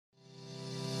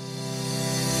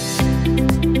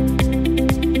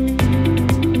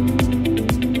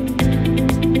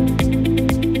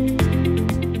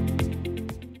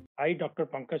I, Dr.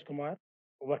 Pankaj Kumar,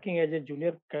 working as a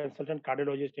junior consultant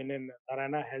cardiologist in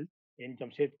Narayana Health in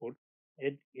Jamshedpur.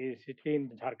 It is city in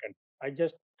Jharkhand. I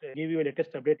just give you a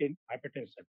latest update in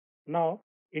hypertension. Now,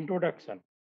 introduction.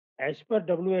 As per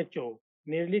WHO,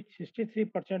 nearly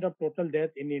 63% of total death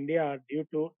in India are due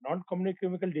to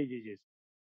non-communicable diseases,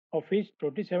 of which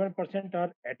 27%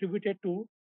 are attributed to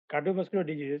cardiovascular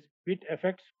diseases, which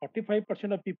affects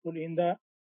 45% of people in the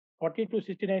 40 to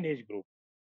 69 age group.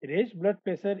 Raised blood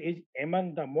pressure is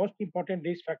among the most important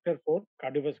risk factor for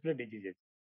cardiovascular diseases.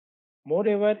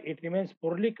 Moreover, it remains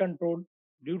poorly controlled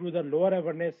due to the lower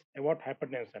awareness about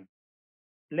hypertension,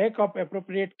 lack of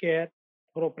appropriate care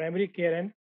through primary care,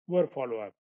 and poor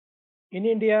follow-up. In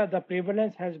India, the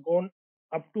prevalence has gone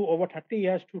up to over 30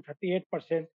 years to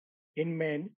 38% in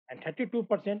men and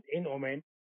 32% in women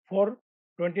for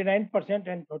 29%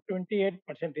 and 28%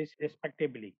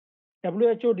 respectively.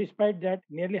 WHO, despite that,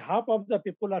 nearly half of the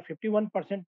people are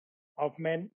 51% of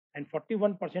men and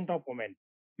 41% of women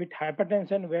with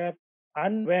hypertension were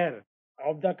unaware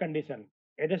of the condition.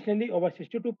 Additionally, over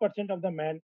 62% of the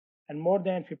men and more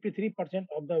than 53%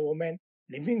 of the women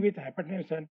living with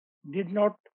hypertension did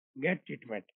not get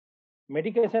treatment.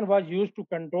 Medication was used to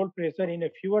control pressure in a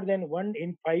fewer than 1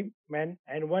 in 5 men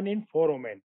and 1 in 4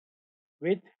 women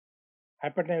with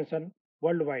hypertension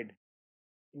worldwide.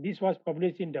 This was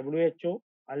published in WHO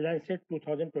Lancet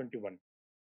 2021.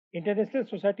 International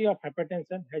Society of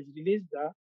Hypertension has released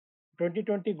the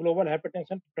 2020 Global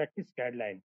Hypertension Practice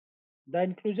Guideline. The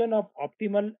inclusion of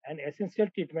optimal and essential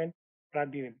treatment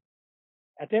paradigm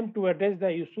attempt to address the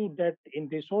issue that in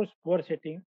resource poor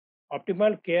setting,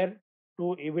 optimal care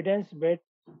to evidence-based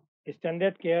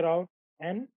standard care out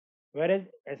and whereas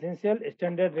essential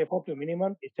standard refer to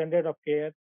minimum standard of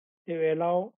care to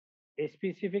allow a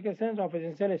specifications of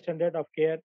essential standard of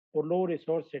care for low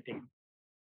resource setting.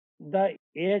 The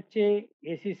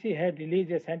AHA-ACC had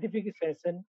released a scientific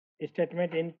session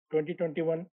statement in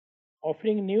 2021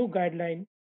 offering new guidelines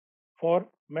for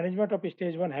management of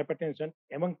stage 1 hypertension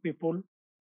among people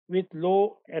with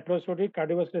low atherosclerotic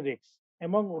cardiovascular risk.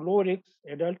 Among low risk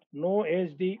adults, no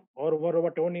ASD or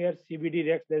over 10 years CVD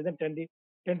risk less than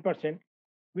 10%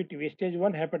 with stage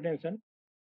 1 hypertension,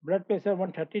 blood pressure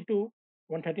 130 to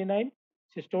 139,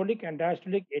 systolic and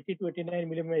diastolic 80 to 89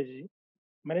 mm.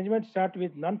 Management start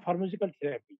with non-pharmaceutical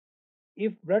therapy.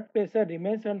 If blood pressure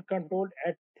remains uncontrolled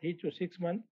at 3 to 6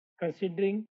 months,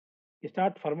 considering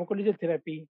start pharmacological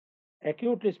therapy.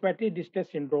 Acute respiratory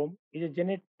distress syndrome is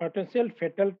a potential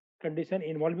fatal condition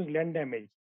involving lung damage.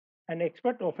 An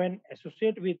expert often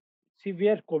associate with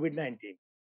severe COVID-19.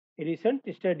 A recent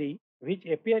study, which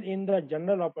appeared in the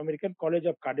Journal of American College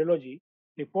of Cardiology,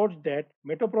 reports that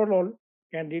metoprolol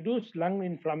can reduce lung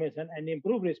inflammation and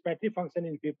improve respiratory function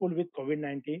in people with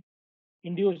COVID-19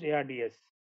 induced ARDS.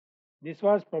 This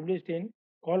was published in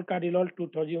Call Cardiolol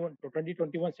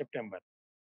 2021 September.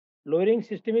 Lowering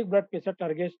systemic blood pressure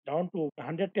targets down to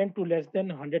 110 to less than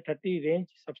 130 range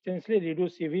substantially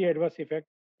reduce severe adverse effect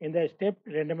in the stepped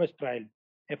randomized trial,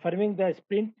 affirming the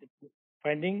sprint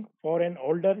finding for an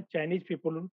older Chinese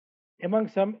people among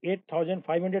some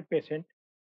 8,500 patients,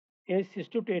 age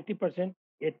 60 to 80%,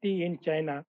 80 in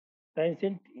China.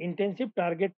 The intensive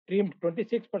target trimmed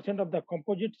 26% of the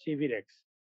composite CVRX.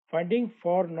 Finding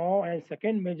for now and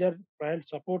second major trial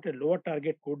support a lower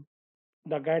target could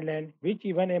the guideline, which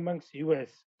even amongst US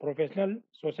professional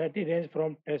society range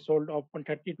from threshold of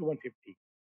 130 to 150.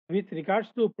 With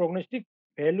regards to prognostic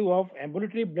value of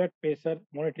ambulatory blood pressure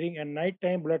monitoring and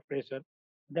nighttime blood pressure,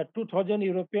 the 2018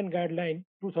 European guideline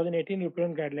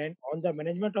on the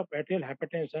management of arterial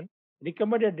hypertension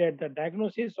recommended that the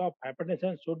diagnosis of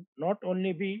hypertension should not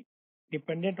only be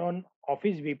dependent on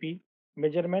office BP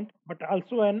measurement, but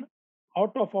also an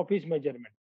out of office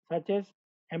measurement, such as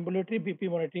ambulatory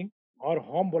BP monitoring or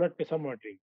home blood pressure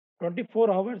monitoring.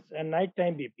 24 hours and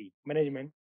nighttime BP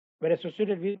management were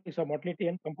associated with risk of mortality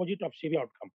and composite of CV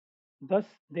outcome. Thus,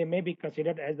 they may be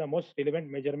considered as the most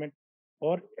relevant measurement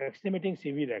for estimating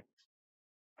CV risks.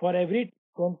 For every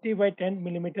 20 by 10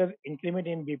 millimeter increment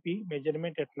in BP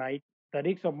measurement at night, the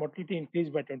risk of mortality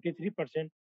increased by 23%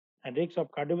 and risk of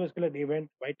cardiovascular event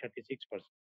by 36%.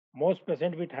 Most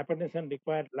patients with hypertension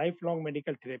require lifelong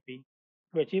medical therapy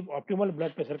to achieve optimal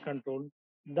blood pressure control.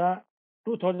 The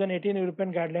 2018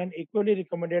 European guideline equally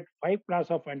recommended 5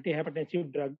 classes of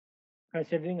antihypertensive drugs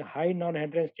considering high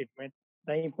non-adherence treatment.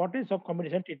 The importance of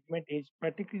combination treatment is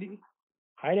particularly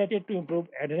highlighted to improve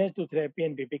adherence to therapy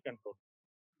and BP control.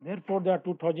 Therefore, the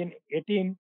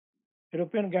 2018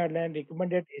 European guideline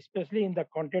recommended, especially in the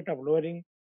context of lowering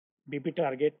BP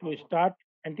target, to start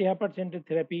antihypertensive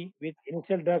therapy with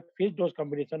initial drug fixed dose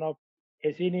combination of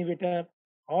ACE inhibitor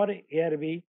or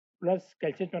ARB plus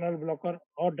calcium channel blocker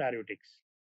or diuretics.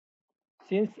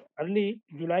 Since early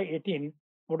July 18,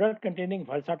 products containing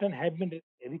valsartan have been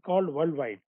recalled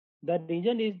worldwide. The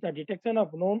reason is the detection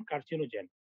of known carcinogen,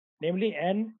 namely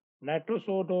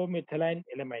N-nitrosodomethylene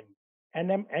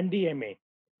NMDMA,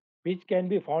 which can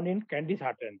be found in candy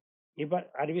sartan,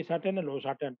 arvisartan and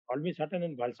losartan, olmesartan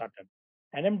and valsartan.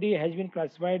 NMDA has been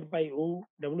classified by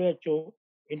WHO,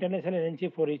 International Agency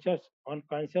for Research on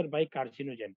Cancer, by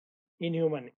carcinogen in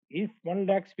human. If 1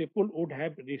 lakhs people would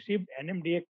have received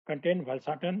NMDA contained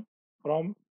valsartan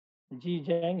from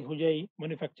Zhejiang Huzhai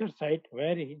manufacture site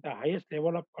where the highest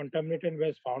level of contamination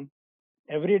was found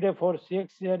every day for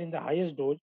 6 years in the highest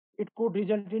dose, it could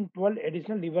result in 12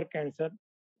 additional liver cancer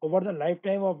over the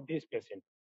lifetime of this patient.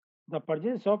 The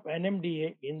presence of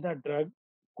NMDA in the drug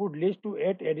could lead to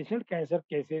 8 additional cancer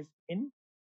cases in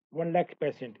 1 lakh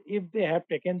patient if they have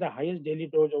taken the highest daily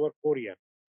dose over 4 years.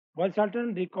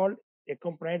 Valsartan recall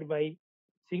accompanied by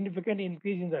significant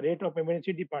increase in the rate of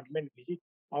emergency department visit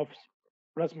of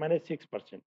plus minus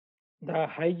 6%. The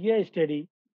Hygia study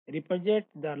represents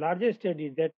the largest study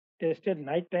that tested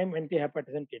nighttime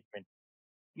antihypertension treatment.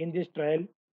 In this trial,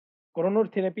 coronary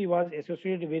therapy was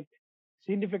associated with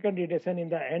significant reduction in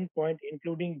the endpoint,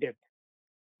 including death.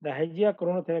 The Hygia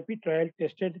coronary trial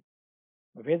tested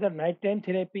whether nighttime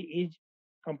therapy is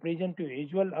comparison to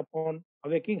usual upon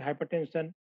awakening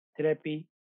hypertension therapy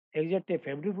exert a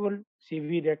favorable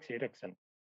CVDs reduction.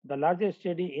 The largest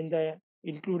study in the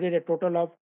included a total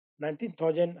of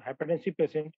 19,000 hypertensive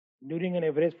patients during an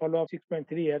average follow-up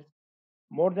 6.3 years.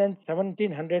 More than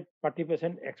 1,700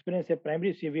 participants experienced a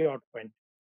primary CV outpoint,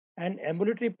 and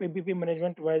ambulatory PBP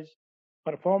management was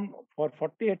performed for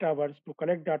 48 hours to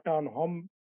collect data on home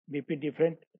BP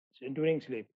different during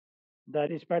sleep. The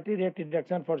respiratory rate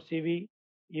reduction for CV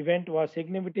event was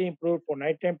significantly improved for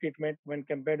nighttime treatment when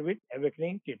compared with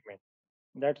awakening treatment.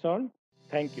 That's all.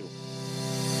 Thank you.